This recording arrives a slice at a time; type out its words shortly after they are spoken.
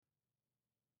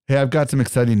Hey, I've got some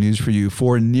exciting news for you.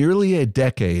 For nearly a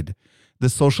decade, the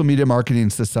Social Media Marketing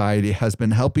Society has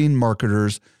been helping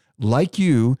marketers like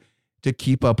you to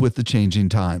keep up with the changing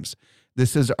times.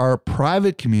 This is our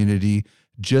private community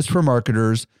just for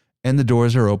marketers, and the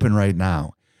doors are open right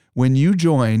now. When you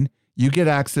join, you get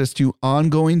access to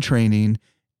ongoing training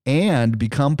and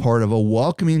become part of a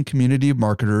welcoming community of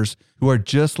marketers who are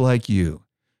just like you.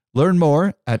 Learn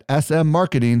more at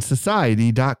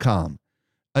smmarketingsociety.com.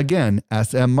 Again,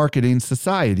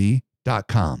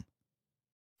 smmarketingsociety.com.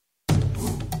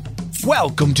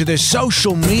 Welcome to the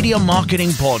Social Media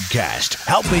Marketing Podcast,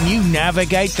 helping you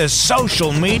navigate the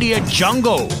social media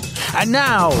jungle. And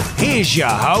now, here's your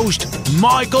host,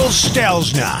 Michael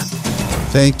Stelzner.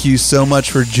 Thank you so much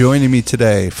for joining me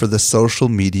today for the Social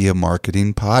Media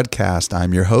Marketing Podcast.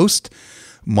 I'm your host,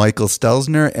 Michael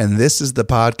Stelzner, and this is the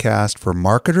podcast for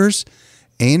marketers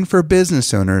and for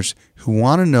business owners who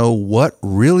want to know what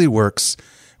really works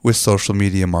with social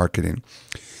media marketing.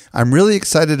 I'm really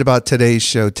excited about today's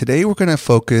show. Today, we're going to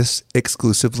focus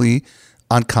exclusively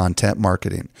on content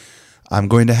marketing. I'm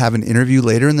going to have an interview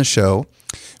later in the show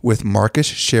with Marcus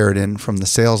Sheridan from the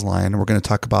Sales Line. We're going to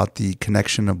talk about the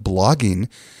connection of blogging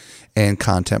and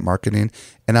content marketing.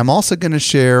 And I'm also going to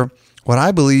share what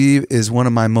I believe is one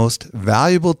of my most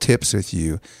valuable tips with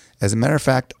you. As a matter of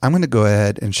fact, I'm going to go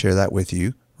ahead and share that with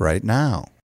you right now.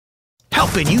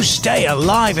 Helping you stay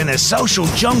alive in a social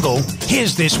jungle,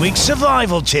 here's this week's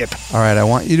survival tip. All right, I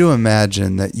want you to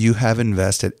imagine that you have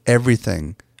invested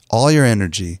everything, all your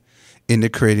energy, into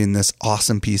creating this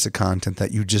awesome piece of content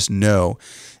that you just know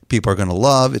people are going to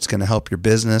love. It's going to help your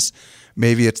business.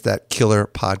 Maybe it's that killer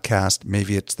podcast.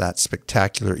 Maybe it's that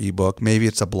spectacular ebook. Maybe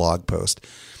it's a blog post.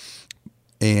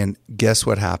 And guess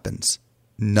what happens?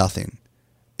 Nothing.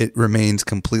 It remains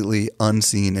completely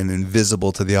unseen and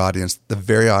invisible to the audience, the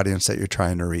very audience that you're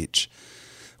trying to reach.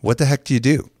 What the heck do you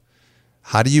do?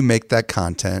 How do you make that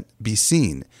content be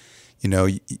seen? You know,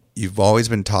 you've always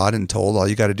been taught and told all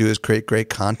you got to do is create great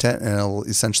content and it'll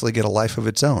essentially get a life of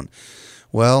its own.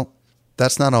 Well,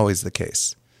 that's not always the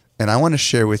case. And I want to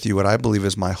share with you what I believe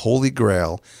is my holy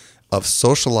grail of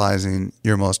socializing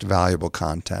your most valuable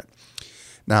content.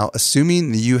 Now,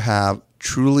 assuming that you have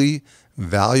truly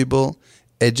valuable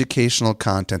educational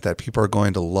content that people are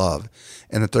going to love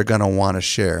and that they're going to want to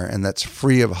share and that's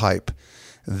free of hype,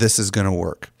 this is going to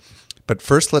work. But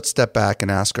first, let's step back and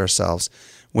ask ourselves,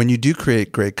 when you do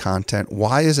create great content,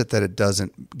 why is it that it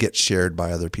doesn't get shared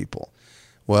by other people?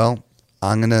 Well,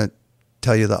 I'm going to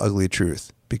tell you the ugly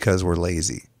truth, because we're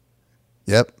lazy.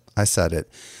 Yep, I said it.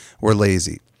 We're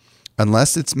lazy.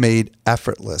 Unless it's made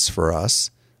effortless for us,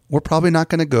 we're probably not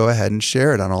going to go ahead and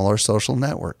share it on all our social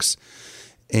networks.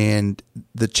 And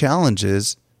the challenge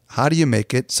is, how do you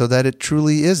make it so that it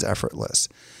truly is effortless?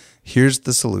 Here's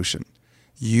the solution.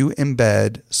 You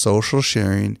embed social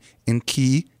sharing in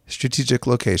key strategic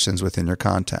locations within your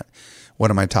content.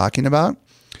 What am I talking about?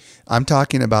 I'm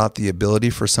talking about the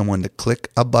ability for someone to click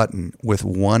a button with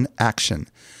one action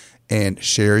and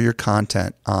share your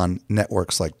content on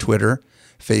networks like Twitter,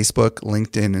 Facebook,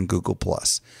 LinkedIn, and Google+.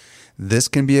 This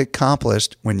can be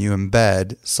accomplished when you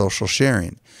embed social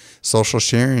sharing. Social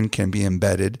sharing can be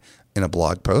embedded in a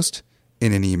blog post,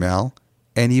 in an email,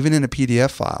 and even in a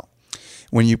PDF file.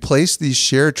 When you place these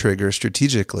share triggers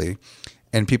strategically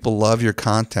and people love your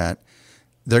content,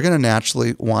 they're going to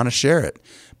naturally want to share it.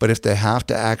 But if they have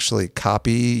to actually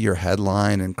copy your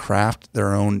headline and craft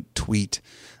their own tweet,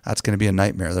 that's going to be a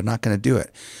nightmare. They're not going to do it.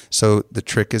 So the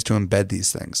trick is to embed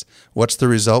these things. What's the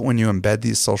result when you embed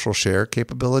these social share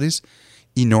capabilities?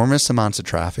 Enormous amounts of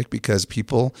traffic, because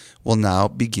people will now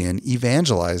begin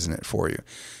evangelizing it for you.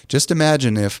 Just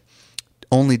imagine if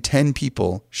only 10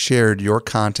 people shared your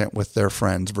content with their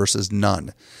friends versus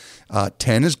none.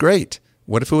 10 is great.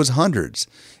 What if it was hundreds?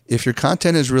 If your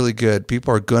content is really good,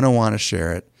 people are going to want to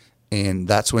share it. And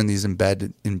that's when these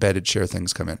embedded share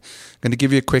things come in. I'm going to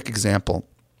give you a quick example.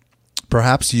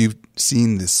 Perhaps you've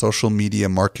seen the social media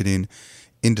marketing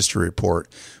industry report.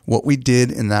 What we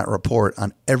did in that report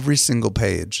on every single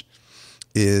page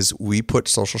is we put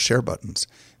social share buttons.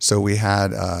 So we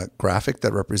had a graphic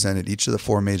that represented each of the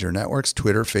four major networks: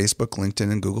 Twitter, Facebook,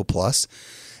 LinkedIn, and Google+.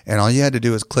 And all you had to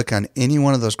do is click on any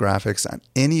one of those graphics on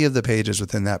any of the pages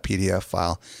within that PDF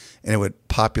file, and it would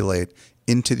populate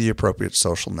into the appropriate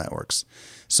social networks.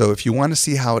 So if you want to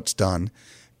see how it's done,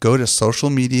 go to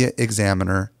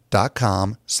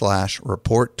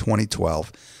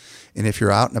socialmediaexaminer.com/report2012. And if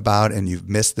you're out and about and you've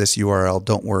missed this URL,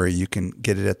 don't worry, you can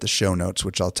get it at the show notes,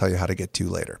 which I'll tell you how to get to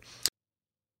later.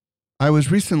 I was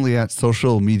recently at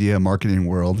Social Media Marketing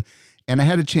World, and I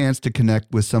had a chance to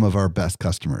connect with some of our best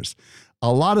customers.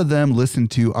 A lot of them listen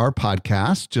to our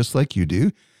podcast, just like you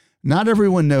do, Not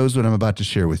everyone knows what I'm about to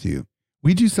share with you.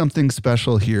 We do something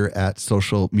special here at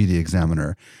Social Media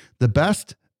Examiner. The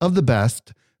best of the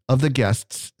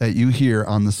guests that you hear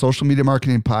on the Social Media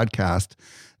Marketing Podcast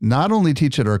not only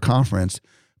teach at our conference,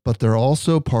 but they're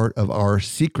also part of our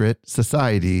secret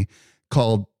society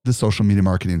called the Social Media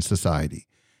Marketing Society.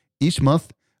 Each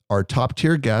month, our top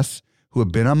tier guests who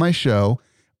have been on my show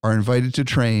are invited to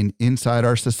train inside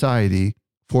our society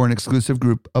for an exclusive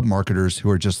group of marketers who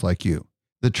are just like you.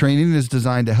 The training is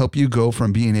designed to help you go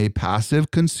from being a passive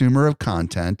consumer of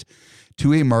content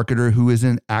to a marketer who is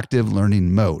in active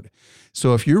learning mode.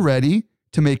 So if you're ready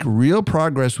to make real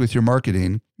progress with your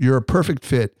marketing, you're a perfect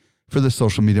fit for the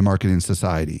Social Media Marketing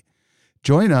Society.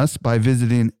 Join us by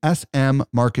visiting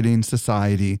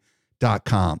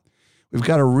smmarketingsociety.com. We've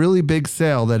got a really big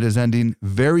sale that is ending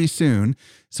very soon,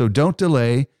 so don't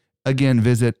delay. Again,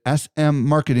 visit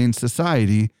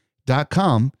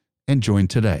smmarketingsociety.com and join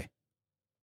today.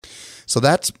 So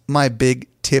that's my big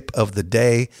tip of the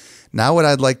day. Now what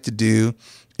I'd like to do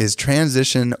is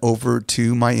transition over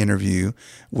to my interview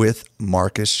with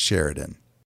Marcus Sheridan.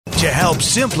 To help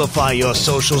simplify your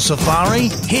social safari,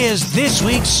 here's this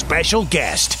week's special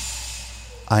guest.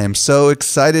 I am so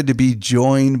excited to be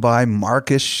joined by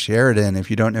Marcus Sheridan. If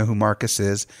you don't know who Marcus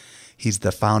is, he's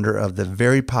the founder of the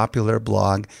very popular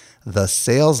blog, The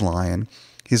Sales Lion.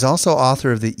 He's also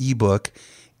author of the ebook,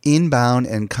 Inbound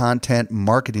and Content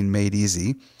Marketing Made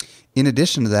Easy. In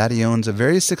addition to that, he owns a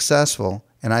very successful,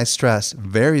 and I stress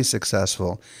very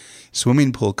successful,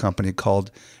 swimming pool company called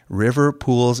River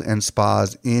Pools and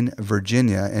Spas in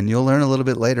Virginia. And you'll learn a little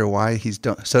bit later why he's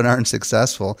so darn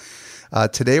successful.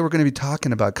 Today, we're going to be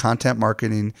talking about content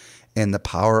marketing and the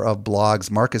power of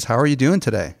blogs. Marcus, how are you doing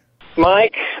today?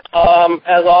 Mike,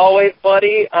 as always,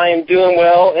 buddy, I am doing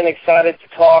well and excited to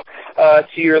talk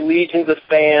to your legions of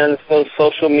fans, those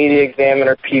Social Media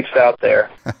Examiner peeps out there.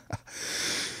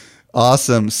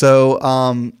 Awesome.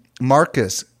 So,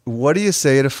 Marcus, what do you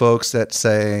say to folks that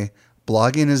say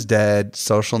blogging is dead,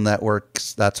 social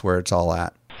networks, that's where it's all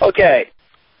at? Okay.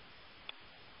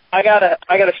 I got a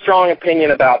strong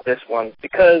opinion about this one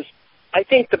because I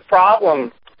think the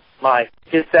problem, Mike,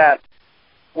 is that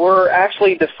we're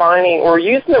actually defining or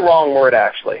using the wrong word,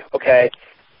 actually, okay?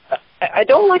 I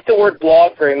don't like the word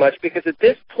blog very much because at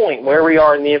this point where we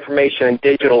are in the information and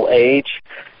digital age,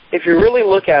 if you really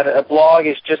look at it, a blog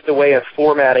is just a way of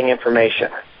formatting information.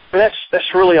 And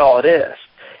that's really all it is.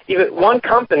 Even one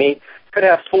company could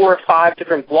have 4 or 5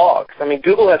 different blogs. I mean,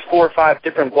 Google has 4 or 5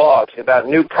 different blogs about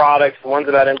new products, the ones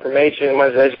about information,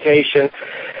 ones about education.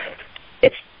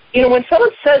 It's, when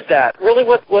someone says that, really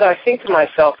what I think to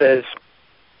myself is,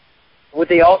 would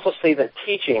they also say that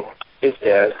teaching is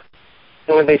dead?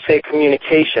 And when they say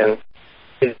communication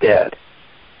is dead?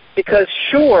 Because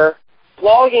sure,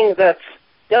 blogging that's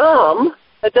dumb,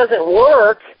 that doesn't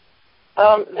work,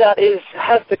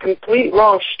 has the complete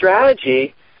wrong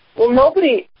strategy, well,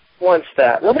 nobody wants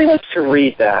that. Nobody wants to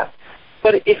read that.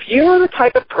 But if you're the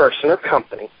type of person or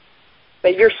company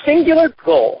that your singular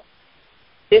goal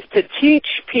is to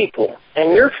teach people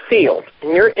in your field,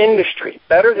 in your industry,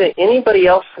 better than anybody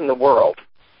else in the world,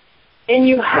 and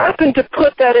you happen to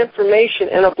put that information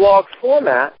in a blog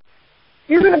format,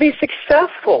 you're going to be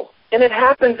successful. And it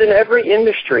happens in every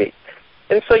industry.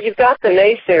 And so you've got the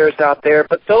naysayers out there,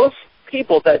 but those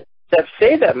people that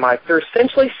say that, Mike, they're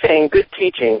essentially saying good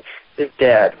teaching is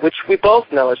dead, which we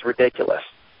both know is ridiculous.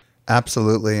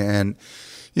 Absolutely. And,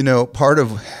 part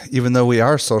of, even though we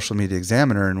are a Social Media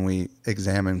Examiner and we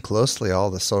examine closely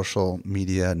all the social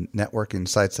media networking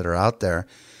sites that are out there,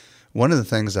 one of the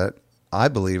things that I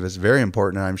believe is very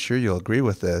important, and I'm sure you'll agree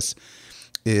with this,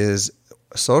 is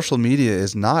social media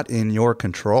is not in your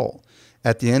control.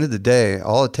 At the end of the day,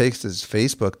 all it takes is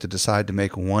Facebook to decide to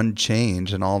make one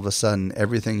change, and all of a sudden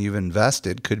everything you've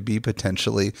invested could be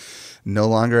potentially no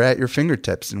longer at your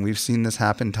fingertips. And we've seen this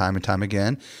happen time and time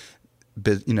again.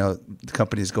 The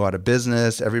companies go out of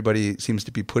business. Everybody seems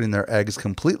to be putting their eggs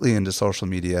completely into social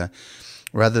media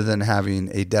rather than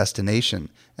having a destination.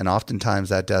 And oftentimes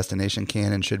that destination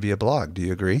can and should be a blog. Do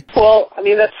you agree? Well, I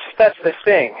mean, that's the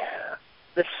thing.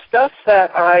 The stuff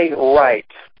that I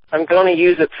write, I'm going to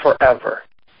use it forever.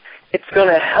 It's going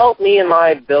to help me in my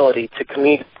ability to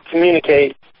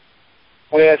communicate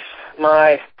with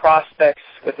my prospects,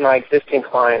 with my existing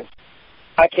clients.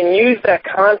 I can use that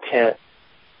content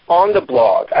on the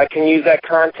blog. I can use that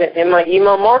content in my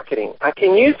email marketing. I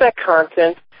can use that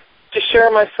content to share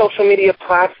on my social media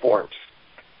platforms.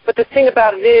 But the thing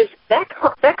about it is that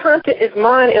content is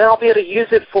mine, and I'll be able to use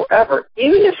it forever.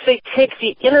 Even if they take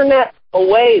the internet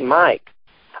away, Mike,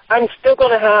 I'm still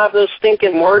going to have those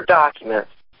stinking Word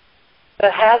documents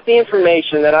that has the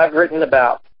information that I've written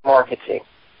about marketing.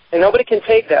 And nobody can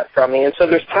take that from me. And so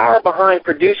there's power behind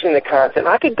producing the content.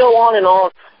 I could go on and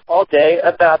on all day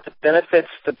about the benefits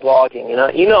to blogging.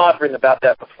 You know I've written about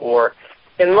that before.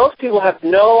 And most people have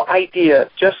no idea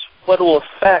just what it will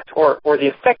affect or the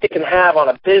effect it can have on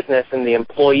a business and the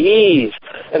employees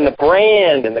and the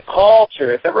brand and the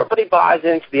culture. If everybody buys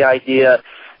into the idea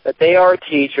that they are a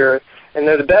teacher and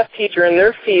they're the best teacher in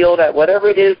their field at whatever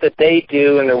it is that they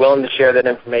do, and they're willing to share that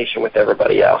information with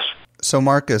everybody else. So,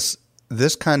 Marcus,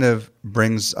 this kind of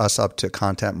brings us up to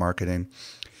content marketing.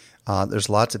 There's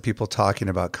lots of people talking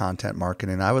about content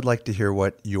marketing. I would like to hear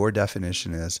what your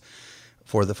definition is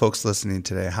for the folks listening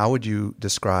today. How would you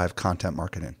describe content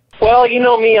marketing? Well, you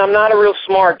know me, I'm not a real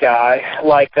smart guy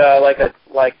like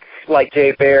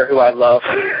Jay Baer, who I love.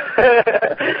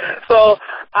 So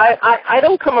I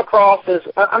don't come across as,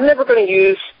 I'm never going to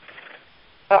use,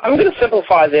 I'm going to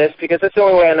simplify this because that's the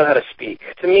only way I know how to speak.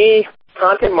 To me,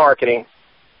 content marketing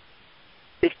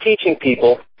is teaching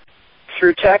people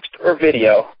through text or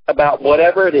video about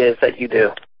whatever it is that you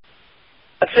do.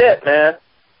 That's it, man.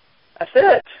 That's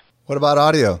it. What about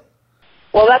audio?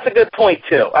 Well, that's a good point,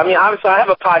 too. I mean, obviously, I have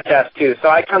a podcast, too, so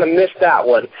I kind of missed that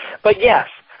one. But, yes,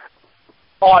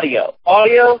 audio,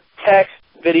 text,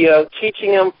 video,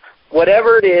 teaching them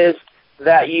whatever it is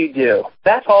that you do.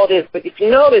 That's all it is. But if you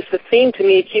notice, the theme to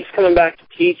me keeps coming back to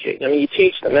teaching. I mean, you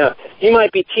teach them. Now, you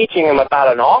might be teaching them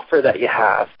about an offer that you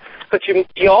have, but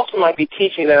you also might be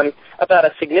teaching them about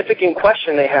a significant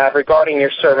question they have regarding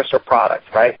your service or product,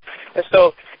 right? And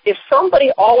so if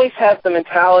somebody always has the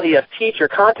mentality of teacher,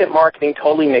 content marketing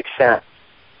totally makes sense.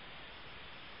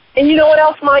 And you know what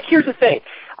else, Mike? Here's the thing.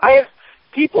 I have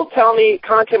people tell me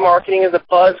content marketing is a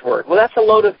buzzword. Well, that's a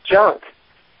load of junk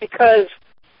because,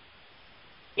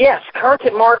 yes,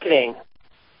 content marketing,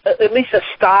 at least a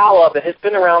style of it, has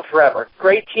been around forever.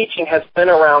 Great teaching has been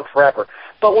around forever.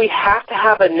 But we have to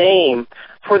have a name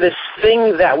for this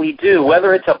thing that we do,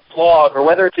 whether it's a blog or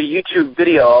whether it's a YouTube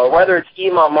video or whether it's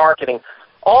email marketing.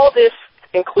 All this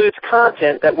includes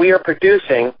content that we are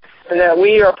producing and that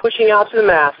we are pushing out to the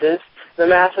masses. The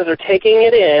masses are taking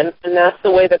it in, and that's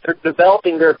the way that they're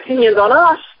developing their opinions on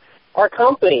us, our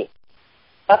company,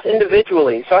 us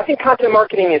individually. So I think content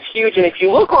marketing is huge, and if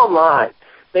you look online,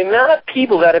 the amount of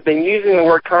people that have been using the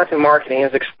word content marketing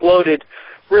has exploded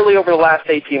really over the last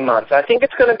 18 months. I think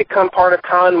it's going to become part of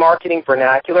common marketing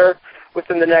vernacular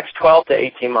within the next 12 to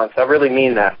 18 months. I really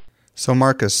mean that. So,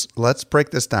 Marcus, let's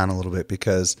break this down a little bit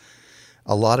because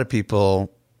a lot of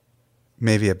people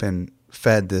maybe have been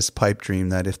fed this pipe dream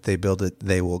that if they build it,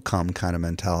 they will come kind of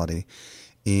mentality.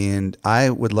 And I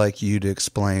would like you to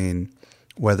explain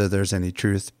whether there's any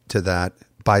truth to that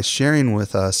by sharing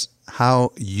with us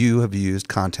how you have used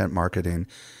content marketing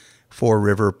for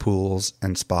river pools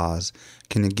and spas.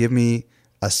 Can you give me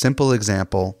a simple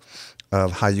example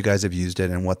of how you guys have used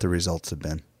it and what the results have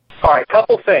been? All right,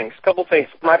 couple things.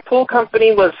 My pool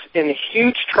company was in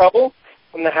huge trouble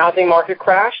when the housing market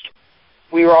crashed.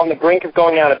 We were on the brink of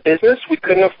going out of business. We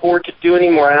couldn't afford to do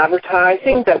any more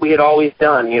advertising that we had always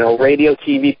done. You know, radio,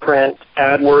 TV, print,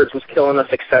 AdWords was killing us,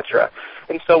 etc.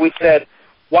 And so we said,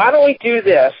 why don't we do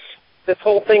this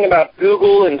whole thing about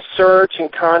Google and search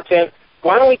and content,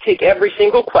 why don't we take every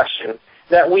single question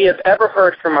that we have ever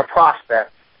heard from a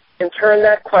prospect and turn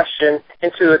that question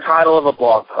into the title of a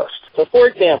blog post. So, for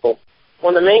example,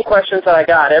 one of the main questions that I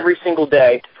got every single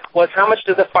day was, how much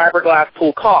does a fiberglass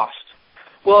pool cost?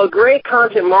 Well, a great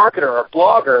content marketer or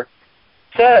blogger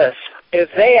says, if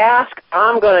they ask,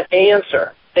 I'm going to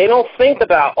answer. They don't think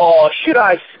about, should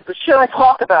I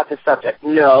talk about this subject?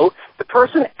 No. The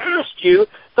person asked you,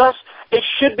 thus it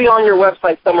should be on your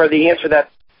website somewhere, the answer to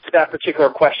that particular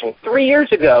question. 3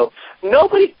 years ago,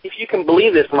 nobody, if you can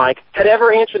believe this, Mike, had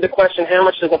ever answered the question, how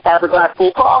much does a fiberglass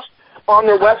pool cost, on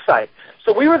their website.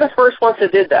 So we were the first ones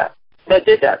that did that.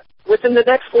 Within the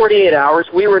next 48 hours,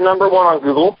 we were number one on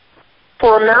Google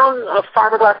for amount of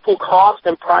fiberglass pool cost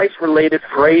and price-related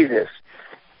phrases.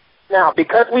 Now,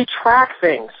 because we track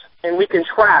things, and we can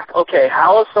track, okay,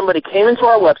 how if somebody came into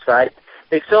our website,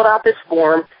 they filled out this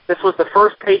form, this was the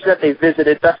first page that they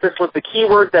visited, thus this was the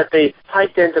keyword that they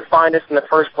typed in to find us in the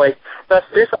first place, thus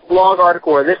this blog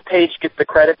article or this page gets the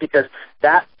credit because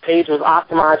that page was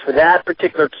optimized for that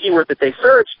particular keyword that they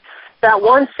searched. That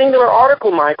one singular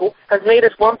article, Michael, has made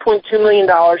us $1.2 million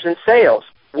in sales.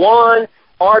 One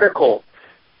article.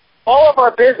 All of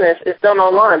our business is done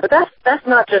online, but that's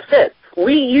not just it.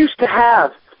 We used to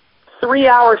have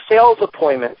 3-hour sales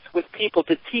appointments with people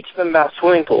to teach them about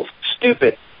swimming pools.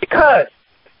 Stupid. Because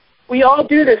we all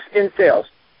do this in sales.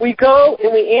 We go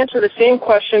and we answer the same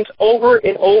questions over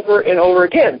and over and over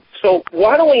again. So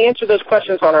why don't we answer those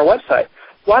questions on our website?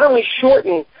 Why don't we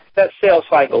shorten that sales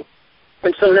cycle.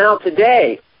 And so now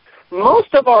today,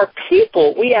 most of our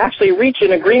people we actually reach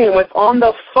an agreement with on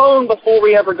the phone before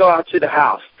we ever go out to the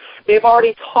house. They've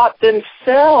already taught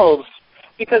themselves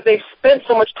because they've spent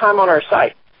so much time on our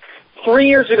site. 3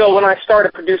 years ago when I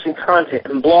started producing content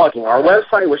and blogging, our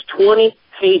website was 20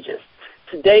 pages.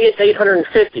 Today it's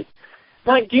 850.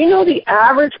 Mike, do you know the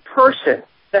average person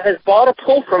that has bought a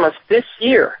pull from us this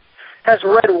year has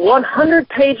read 100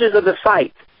 pages of the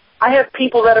site? I have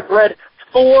people that have read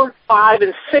 400, 500,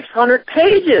 and 600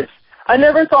 pages. I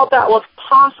never thought that was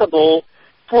possible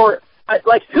for,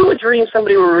 like, who would dream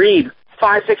somebody would read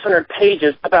 500, 600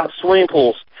 pages about swimming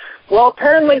pools? Well,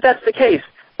 apparently that's the case.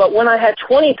 But when I had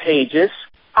 20 pages,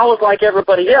 I was like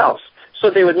everybody else. So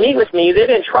they would meet with me. They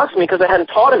didn't trust me because I hadn't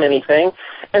taught them anything,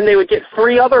 and they would get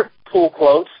 3 other pool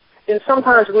quotes, and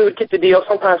sometimes we would get the deal,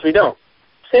 sometimes we don't.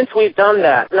 Since we've done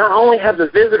that, not only have the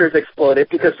visitors exploded,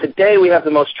 because today we have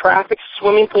the most trafficked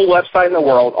swimming pool website in the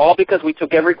world, all because we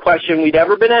took every question we'd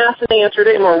ever been asked and answered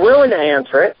it, and we're willing to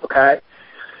answer it, okay?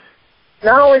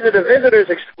 Not only did the visitors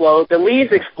explode, the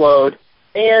leads explode,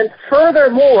 and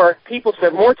furthermore, people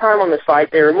spent more time on the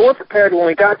site. They were more prepared when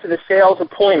we got to the sales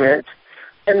appointment,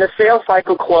 and the sales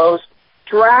cycle closed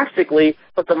drastically,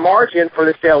 but the margin for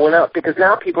the sale went up because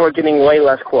now people are getting way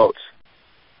less quotes.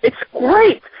 It's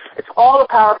great. It's all the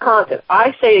power of content.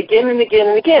 I say again and again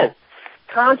and again,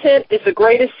 content is the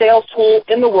greatest sales tool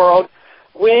in the world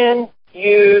when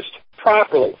used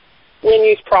properly. When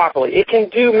used properly. It can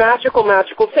do magical,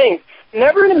 magical things.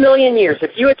 Never in a million years,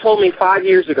 if you had told me 5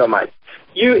 years ago, Mike,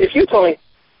 if you told me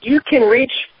you can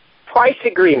reach price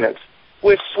agreements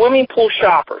with swimming pool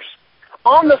shoppers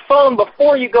on the phone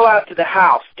before you go out to the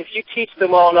house, if you teach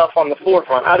them well enough on the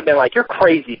forefront, I'd have been like, you're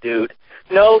crazy, dude.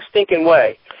 No stinking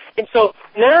way. And so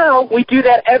now we do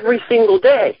that every single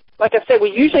day. Like I said,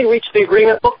 we usually reach the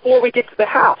agreement before we get to the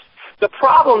house. The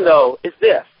problem, though, is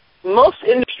this. Most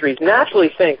industries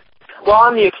naturally think, well,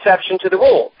 I'm the exception to the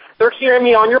rule. They're hearing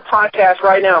me on your podcast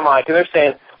right now, Mike, and they're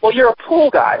saying, well, you're a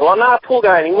pool guy. Well, I'm not a pool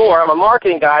guy anymore. I'm a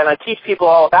marketing guy, and I teach people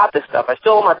all about this stuff. I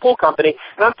still own my pool company,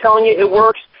 and I'm telling you it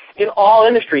works in all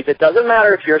industries. It doesn't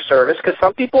matter if you're a service, because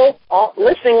some people are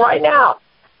listening right now.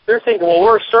 They're thinking, well,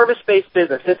 we're a service-based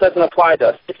business. This doesn't apply to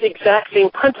us. It's the exact same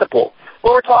principle.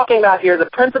 What we're talking about here is the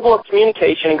principle of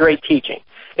communication and great teaching.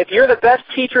 If you're the best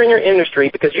teacher in your industry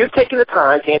because you've taken the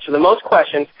time to answer the most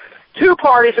questions, 2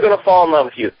 parties are going to fall in love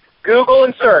with you. Google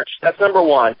and search. That's number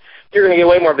 1. You're going to get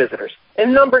way more visitors.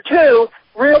 And number 2,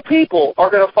 real people are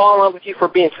going to fall in love with you for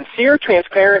being sincere,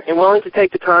 transparent, and willing to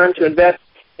take the time to invest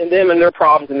in them and their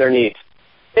problems and their needs.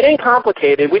 It ain't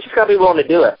complicated. We just got to be willing to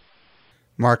do it.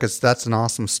 Marcus, that's an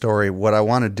awesome story. What I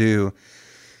want to do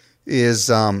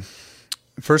is,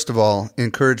 first of all,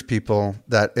 encourage people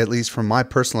that, at least from my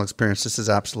personal experience, this has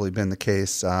absolutely been the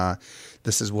case.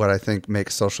 This is what I think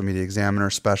makes Social Media Examiner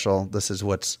special. This is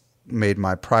what's made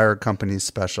my prior companies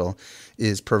special,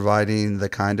 is providing the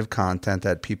kind of content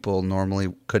that people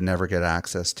normally could never get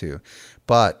access to.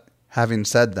 But having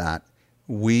said that,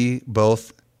 we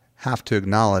both have to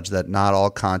acknowledge that not all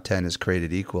content is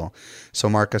created equal. So,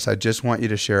 Marcus, I just want you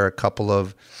to share a couple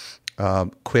of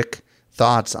quick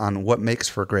thoughts on what makes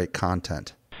for great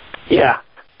content. Yeah,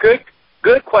 good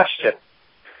question.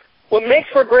 What makes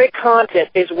for great content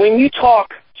is when you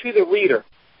talk to the reader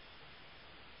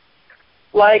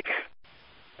like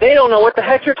they don't know what the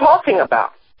heck you're talking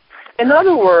about. In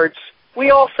other words, we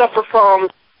all suffer from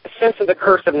a sense of the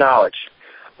curse of knowledge.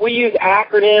 We use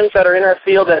acronyms that are in our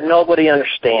field that nobody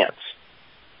understands.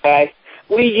 Okay?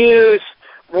 We use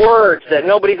words that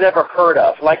nobody's ever heard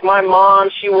of. Like my mom,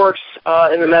 she works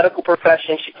in the medical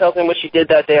profession. She tells me what she did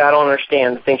that day. I don't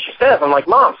understand the things she says. I'm like,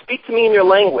 Mom, speak to me in your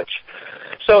language.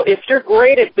 So if you're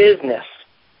great at business,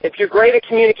 if you're great at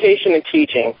communication and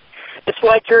teaching, it's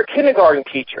like you're a kindergarten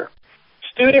teacher.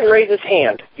 Student raises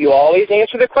hand. You always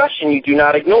answer the question. You do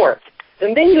not ignore it.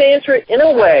 And then you answer it in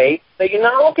a way that you're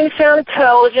not looking to sound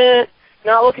intelligent,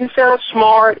 not looking to sound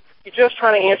smart. You're just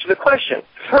trying to answer the question.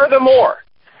 Furthermore,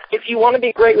 if you want to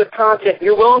be great with content,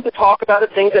 you're willing to talk about the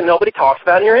things that nobody talks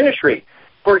about in your industry.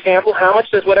 For example, how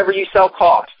much does whatever you sell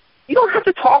cost? You don't have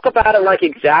to talk about it like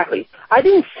exactly. I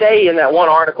didn't say in that one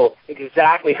article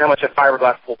exactly how much a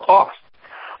fiberglass pool costs.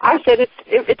 I said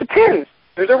it depends.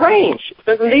 There's a range. It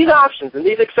depends on these options and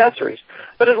these accessories.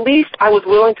 But at least I was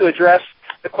willing to address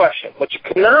the question. What you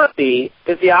cannot be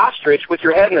is the ostrich with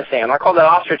your head in the sand. I call that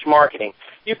ostrich marketing.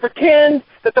 You pretend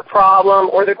that the problem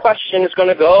or the question is going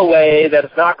to go away, that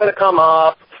it's not going to come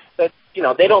up, that,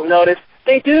 they don't notice.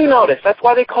 They do notice. That's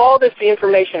why they call this the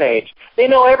information age. They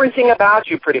know everything about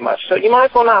you pretty much. So you might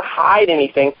as well not hide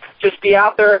anything. Just be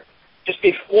out there. Just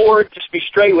be forward. Just be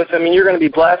straight with them, and you're going to be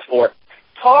blessed for it.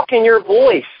 talk in your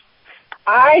voice.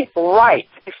 I write.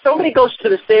 If somebody goes to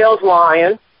the Sales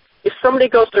Lion, if somebody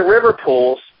goes to River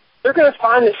Pools, they're going to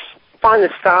find the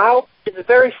style is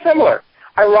very similar.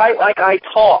 I write like I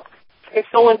talk. And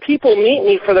so when people meet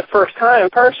me for the first time in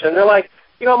person, they're like,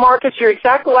 you know, Marcus, you're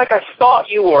exactly like I thought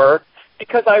you were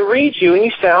because I read you and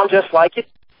you sound just like it.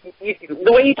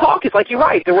 The way you talk is like you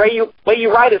write. The way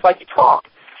you write is like you talk.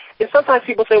 And sometimes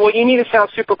people say, well, you need to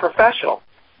sound super professional.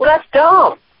 Well, that's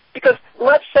dumb because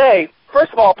let's say,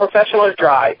 first of all, professional is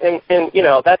dry, and you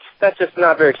know, that's just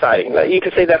not very exciting. You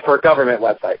can say that for a government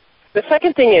website. The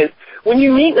second thing is, when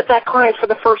you meet with that client for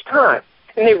the first time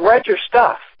and they've read your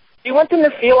stuff, you want them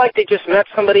to feel like they just met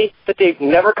somebody that they've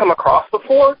never come across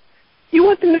before. You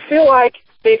want them to feel like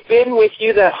they've been with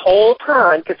you that whole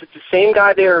time because it's the same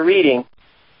guy they were reading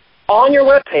on your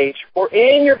webpage or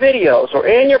in your videos or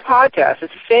in your podcast.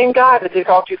 It's the same guy that they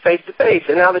talked to face to face,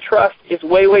 and now the trust is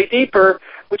way, way deeper,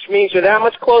 which means you're that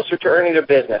much closer to earning their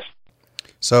business.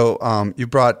 So you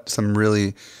brought some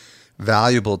really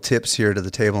valuable tips here to the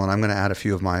table, and I'm going to add a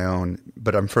few of my own,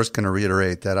 but I'm first going to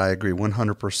reiterate that I agree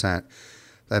 100%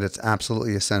 that it's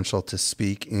absolutely essential to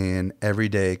speak in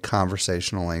everyday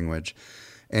conversational language.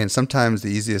 And sometimes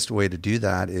the easiest way to do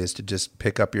that is to just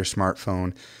pick up your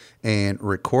smartphone and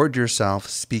record yourself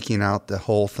speaking out the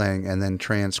whole thing and then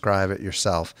transcribe it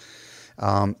yourself.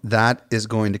 That is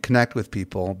going to connect with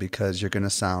people because you're going to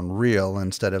sound real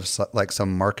instead of like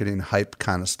some marketing hype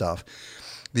kind of stuff.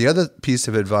 The other piece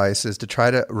of advice is to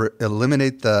try to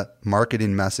eliminate the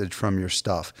marketing message from your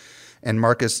stuff. And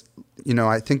Marcus, you know,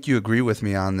 I think you agree with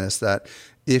me on this, that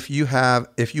if you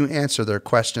answer their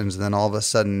questions, then all of a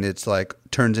sudden it's like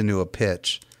turns into a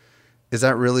pitch. Is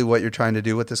that really what you're trying to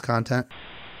do with this content?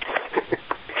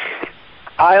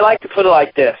 I like to put it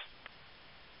like this.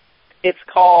 It's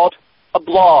called a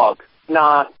blog,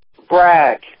 not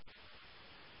brag.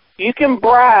 You can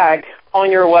brag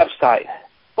on your website,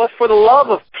 but for the love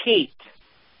of Pete,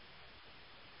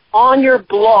 on your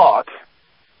blog,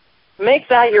 make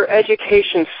that your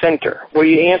education center where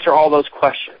you answer all those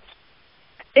questions.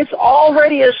 It's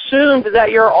already assumed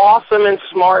that you're awesome and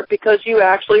smart because you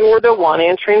actually were the one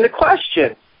answering the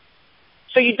question.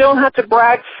 So you don't have to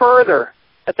brag further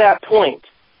at that point.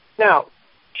 Now,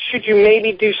 should you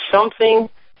maybe do something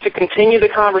to continue the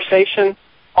conversation?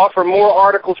 Offer more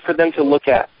articles for them to look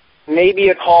at. Maybe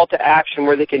a call to action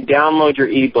where they can download your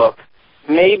ebook.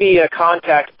 Maybe a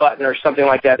contact button or something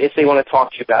like that if they want to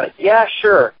talk to you about it. Yeah,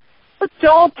 sure. But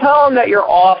don't tell them that you're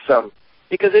awesome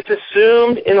because it's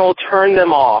assumed and it'll turn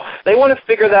them off. They want to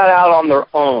figure that out on their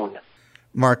own.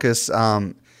 Marcus,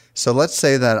 so let's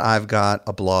say that I've got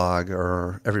a blog,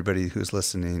 or everybody who's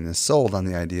listening is sold on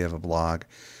the idea of a blog.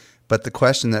 But the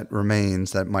question that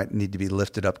remains that might need to be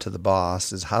lifted up to the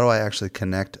boss is, how do I actually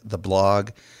connect the blog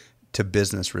to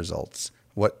business results?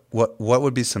 What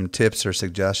would be some tips or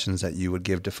suggestions that you would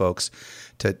give to folks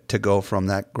to go from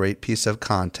that great piece of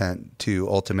content to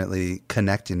ultimately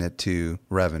connecting it to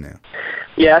revenue?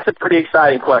 Yeah, that's a pretty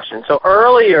exciting question. So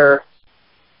earlier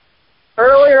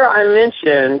I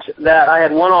mentioned that I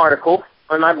had one article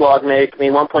on my blog make me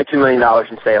 $1.2 million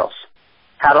in sales.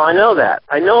 How do I know that?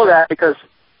 I know that because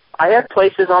I have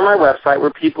places on my website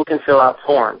where people can fill out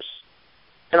forms.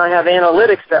 And I have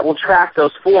analytics that will track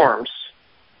those forms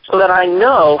so that I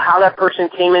know how that person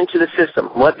came into the system,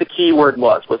 what the keyword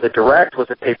was. Was it direct? Was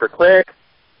it pay-per-click?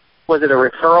 Was it a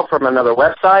referral from another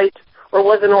website? Or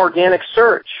was it an organic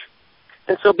search?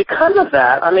 And so because of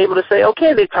that, I'm able to say,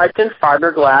 okay, they typed in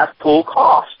fiberglass pool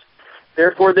cost.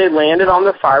 Therefore, they landed on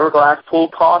the fiberglass pool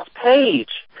cost page.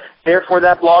 Therefore,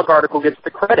 that blog article gets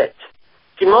the credit.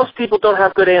 See, most people don't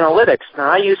have good analytics. Now,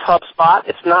 I use HubSpot.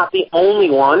 It's not the only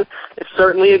one. It's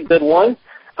certainly a good one.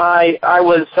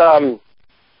 HubSpot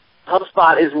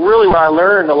is really where I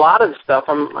learned a lot of the stuff.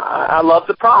 I love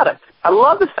the product. I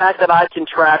love the fact that I can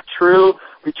track true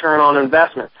return on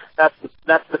investment.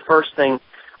 That's the first thing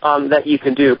that you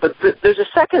can do. But there's a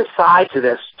second side to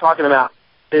this, talking about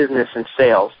business and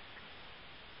sales.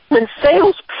 When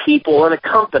salespeople in a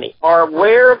company are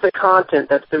aware of the content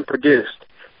that's been produced,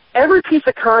 every piece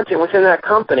of content within that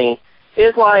company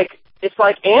is like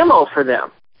ammo for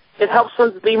them. It helps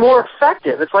them be more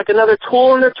effective. It's like another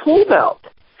tool in their tool belt.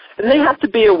 And they have to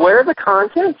be aware of the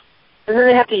content, and then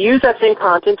they have to use that same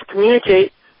content to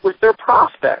communicate with their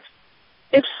prospects.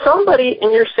 If somebody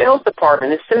in your sales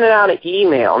department is sending out an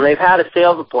email and they've had a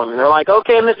sales appointment, they're like,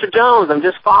 okay, Mr. Jones, I'm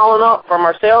just following up from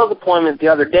our sales appointment the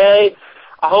other day.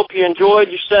 I hope you enjoyed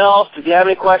yourself. If you have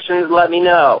any questions, let me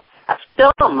know. That's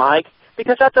dumb, Mike,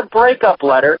 because that's a breakup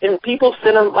letter, and people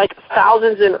send them like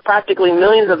thousands and practically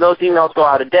millions of those emails go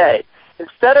out a day.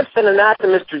 Instead of sending that to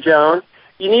Mr. Jones,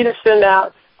 you need to send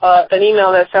out an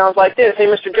email that sounds like this. Hey,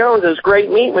 Mr. Jones, it was great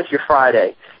meeting with you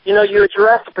Friday. You know, you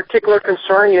addressed a particular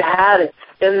concern you had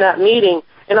in that meeting,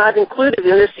 and I've included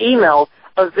in this email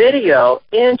a video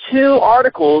and 2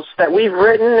 articles that we've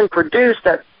written and produced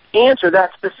that answer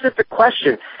that specific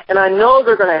question. And I know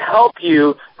they're going to help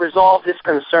you resolve this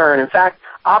concern. In fact,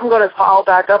 I'm going to follow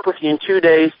back up with you in 2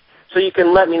 days so you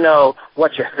can let me know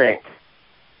what you think.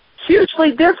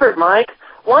 Hugely different, Mike.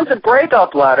 One's a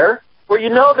breakup letter where you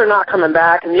know they're not coming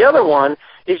back, and the other one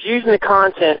is using the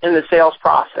content in the sales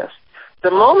process.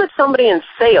 The moment somebody in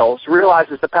sales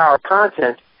realizes the power of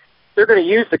content, they're going to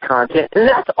use the content, and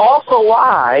that's also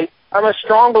why I'm a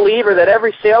strong believer that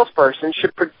every salesperson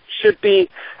should be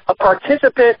a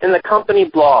participant in the company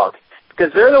blog,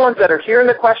 because they're the ones that are hearing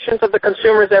the questions of the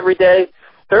consumers every day.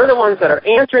 They're the ones that are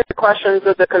answering the questions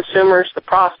of the consumers, the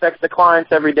prospects, the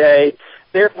clients every day.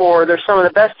 Therefore, they're some of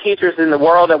the best teachers in the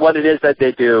world at what it is that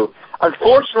they do.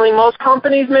 Unfortunately, most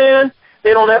companies, man,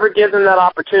 they don't ever give them that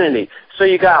opportunity. So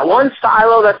you got one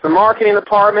silo, that's the marketing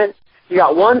department. You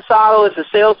got one silo, that's the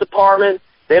sales department.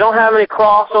 They don't have any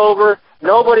crossover.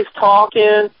 Nobody's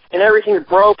talking, and everything's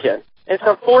broken. It's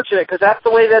unfortunate because that's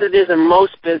the way that it is in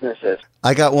most businesses.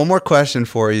 I got one more question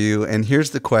for you, and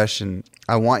here's the question.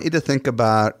 I want you to think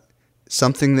about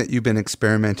something that you've been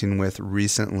experimenting with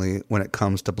recently when it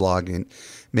comes to blogging.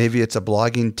 Maybe it's a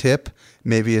blogging tip.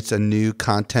 Maybe it's a new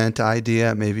content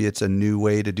idea. Maybe it's a new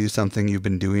way to do something you've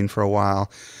been doing for a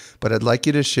while. But I'd like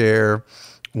you to share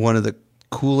one of the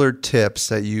cooler tips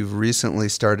that you've recently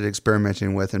started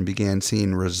experimenting with and began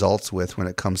seeing results with when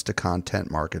it comes to content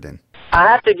marketing. I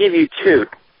have to give you 2.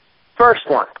 First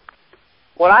one,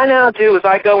 what I now do is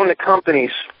I go into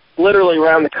companies literally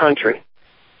around the country,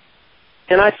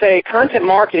 and I say content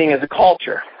marketing is a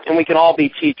culture, and we can all be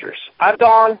teachers. I've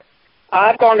gone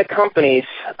to companies.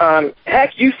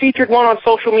 Heck, you featured one on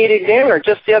Social Media Examiner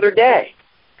just the other day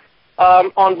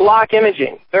on Block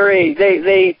Imaging.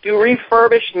 They do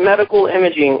refurbished medical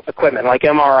imaging equipment like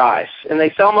MRIs, and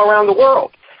they sell them around the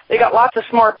world. They got lots of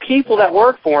smart people that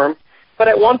work for them, but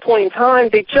at one point in time,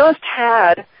 they just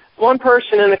had one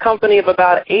person in a company of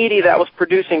about 80 that was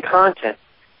producing content.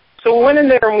 So we went in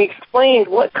there and we explained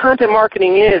what content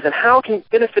marketing is and how it can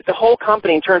benefit the whole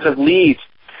company in terms of leads,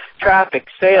 traffic,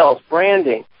 sales,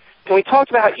 branding. And we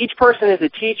talked about how each person is a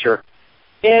teacher.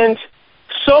 And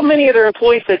so many of their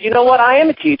employees said, you know what, I am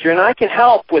a teacher and I can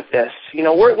help with this. You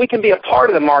know, we can be a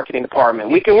part of the marketing department.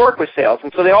 We can work with sales.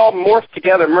 And so they all morphed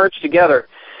together, merged together.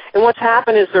 And what's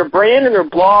happened is their brand and their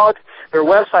blog, their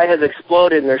website has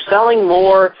exploded, and they're selling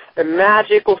more. The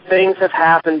magical things have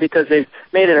happened because they've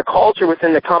made it a culture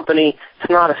within the company.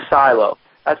 It's not a silo.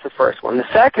 That's the first one.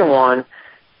 The second one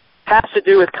has to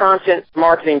do with content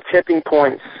marketing tipping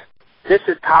points. This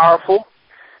is powerful.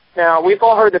 Now, we've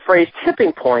all heard the phrase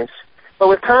tipping points, but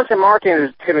with content marketing,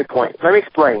 there's a tipping point. Let me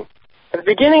explain. At the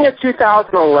beginning of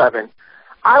 2011,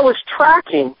 I was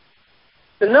tracking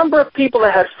the number of people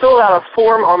that had filled out a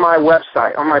form on my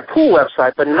website, on my pool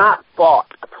website, but not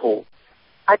bought a pool.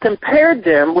 I compared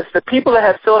them with the people that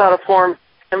had filled out a form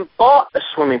and bought a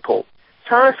swimming pool,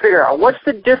 trying to figure out what's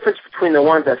the difference between the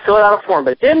ones that filled out a form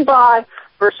but didn't buy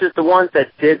versus the ones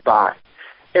that did buy.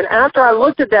 And after I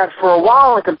looked at that for a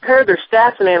while and compared their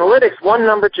stats and analytics, one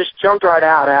number just jumped right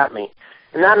out at me.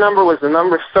 And that number was the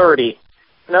number 30.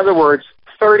 In other words,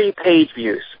 30 page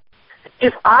views.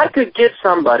 If I could get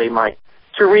somebody, Mike,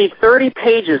 to read 30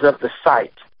 pages of the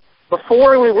site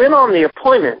before we went on the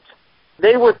appointment,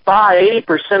 they would buy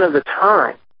 80% of the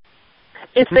time.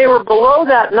 If they were below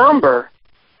that number,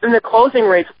 then the closing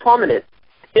rates plummeted.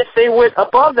 If they went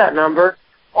above that number,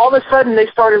 all of a sudden they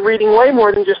started reading way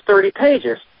more than just 30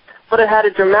 pages. But it had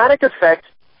a dramatic effect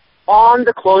on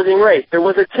the closing rate. There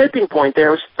was a tipping point there.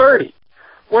 It was 30.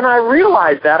 When I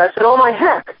realized that, I said, oh my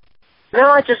heck,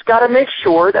 now I just got to make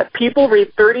sure that people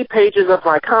read 30 pages of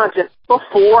my content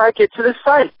before I get to the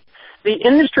site. The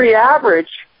industry average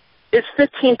is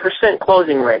 15%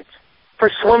 closing rate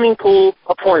for swimming pool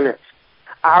appointments.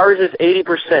 Ours is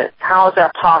 80%. How is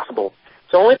that possible?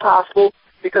 It's only possible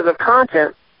because of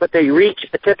content, but they reach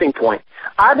a tipping point.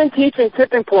 I've been teaching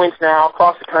tipping points now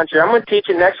across the country. I'm going to teach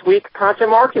it next week at Content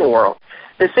Marketing World.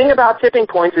 The thing about tipping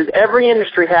points is every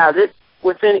industry has it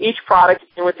within each product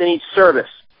and within each service.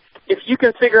 If you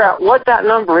can figure out what that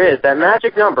number is, that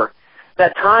magic number,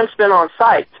 that time spent on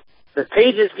site, the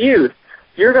pages viewed,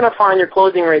 you're going to find your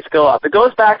closing rates go up. It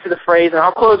goes back to the phrase, and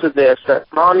I'll close with this, that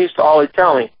Mom used to always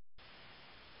tell me.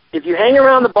 If you hang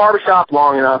around the barbershop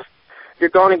long enough, you're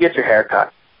going to get your hair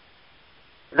cut.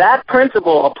 That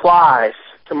principle applies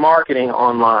to marketing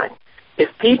online. If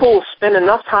people spend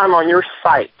enough time on your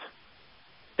site,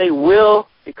 they will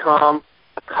become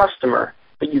a customer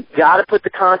But you've got to put the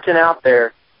content out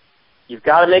there. You've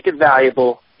got to make it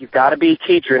valuable. You've got to be a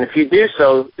teacher. And if you do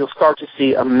so, you'll start to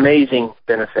see amazing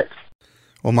benefits.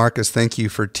 Well, Marcus, thank you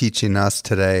for teaching us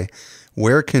today.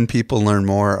 Where can people learn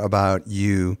more about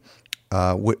you?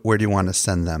 Where do you want to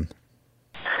send them?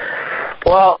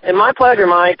 Well, and my pleasure,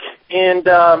 Mike. And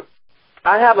I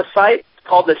have a site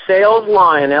called The Sales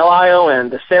Lion,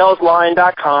 L-I-O-N,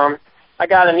 thesaleslion.com. I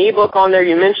got an ebook on there.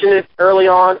 You mentioned it early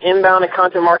on, Inbound and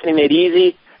Content Marketing Made Easy.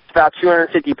 It's about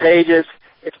 250 pages.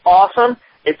 It's awesome.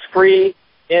 It's free,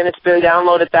 and it's been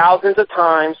downloaded thousands of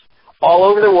times all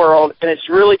over the world, and it's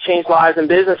really changed lives and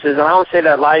businesses. And I don't say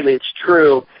that lightly. It's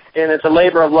true, and it's a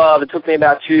labor of love. It took me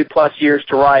about 2+ years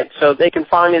to write. So they can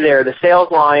find me there,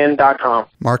 thesaleslion.com.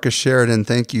 Marcus Sheridan,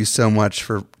 thank you so much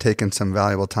for taking some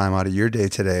valuable time out of your day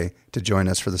today to join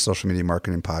us for the Social Media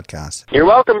Marketing Podcast. You're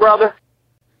welcome, brother.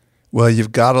 Well,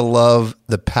 you've got to love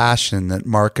the passion that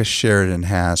Marcus Sheridan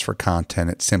has for content.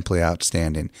 It's simply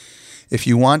outstanding. If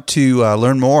you want to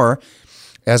learn more,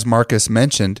 as Marcus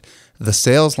mentioned,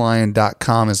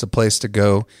 thesaleslion.com is a place to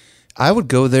go. I would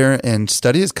go there and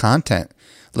study his content.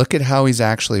 Look at how he's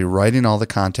actually writing all the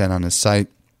content on his site.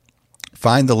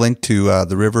 Find the link to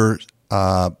the River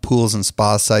Pools and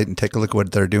Spa site and take a look at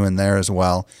what they're doing there as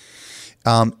well.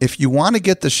 If you want to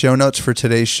get the show notes for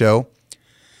today's show,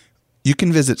 you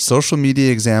can visit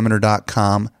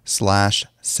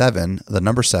socialmediaexaminer.com/7, the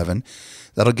number 7.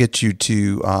 That'll get you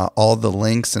to all the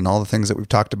links and all the things that we've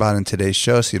talked about in today's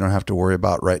show, so you don't have to worry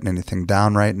about writing anything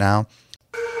down right now.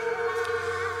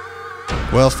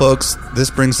 Well, folks, this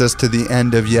brings us to the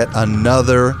end of yet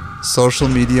another Social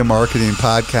Media Marketing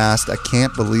Podcast. I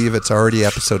can't believe it's already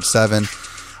episode 7.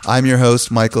 I'm your host,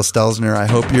 Michael Stelzner. I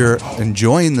hope you're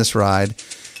enjoying this ride.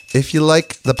 If you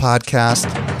like the podcast,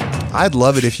 I'd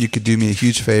love it if you could do me a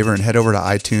huge favor and head over to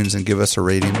iTunes and give us a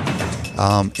rating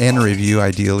and a review,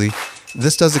 ideally.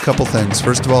 This does a couple things.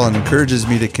 First of all, it encourages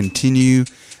me to continue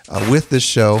with this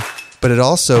show, but it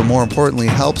also, more importantly,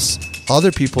 helps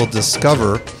other people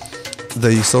discover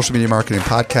the Social Media Marketing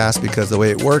Podcast, because the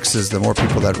way it works is the more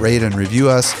people that rate and review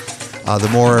us, the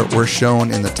more we're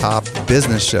shown in the top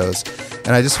business shows.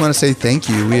 And I just want to say thank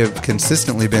you. We have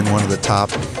consistently been one of the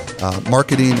top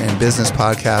marketing and business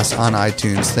podcasts on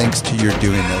iTunes, thanks to your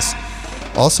doing this.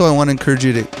 Also, I want to encourage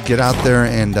you to get out there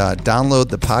and download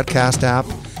the podcast app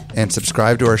and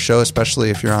subscribe to our show, especially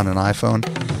if you're on an iPhone.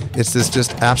 It's this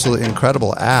just absolutely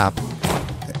incredible app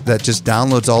that just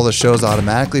downloads all the shows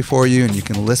automatically for you, and you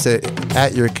can listen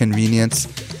at your convenience.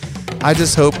 I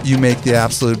just hope you make the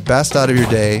absolute best out of your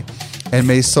day, and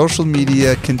may social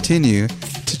media continue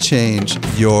to change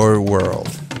your world.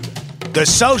 The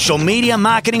Social Media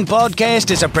Marketing Podcast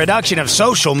is a production of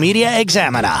Social Media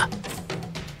Examiner.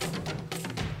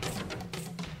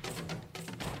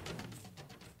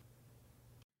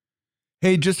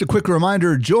 Hey, just a quick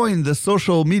reminder, join the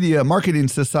Social Media Marketing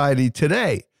Society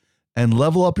today and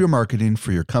level up your marketing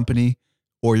for your company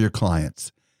or your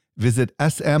clients. Visit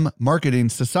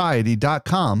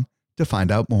smmarketingsociety.com to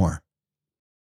find out more.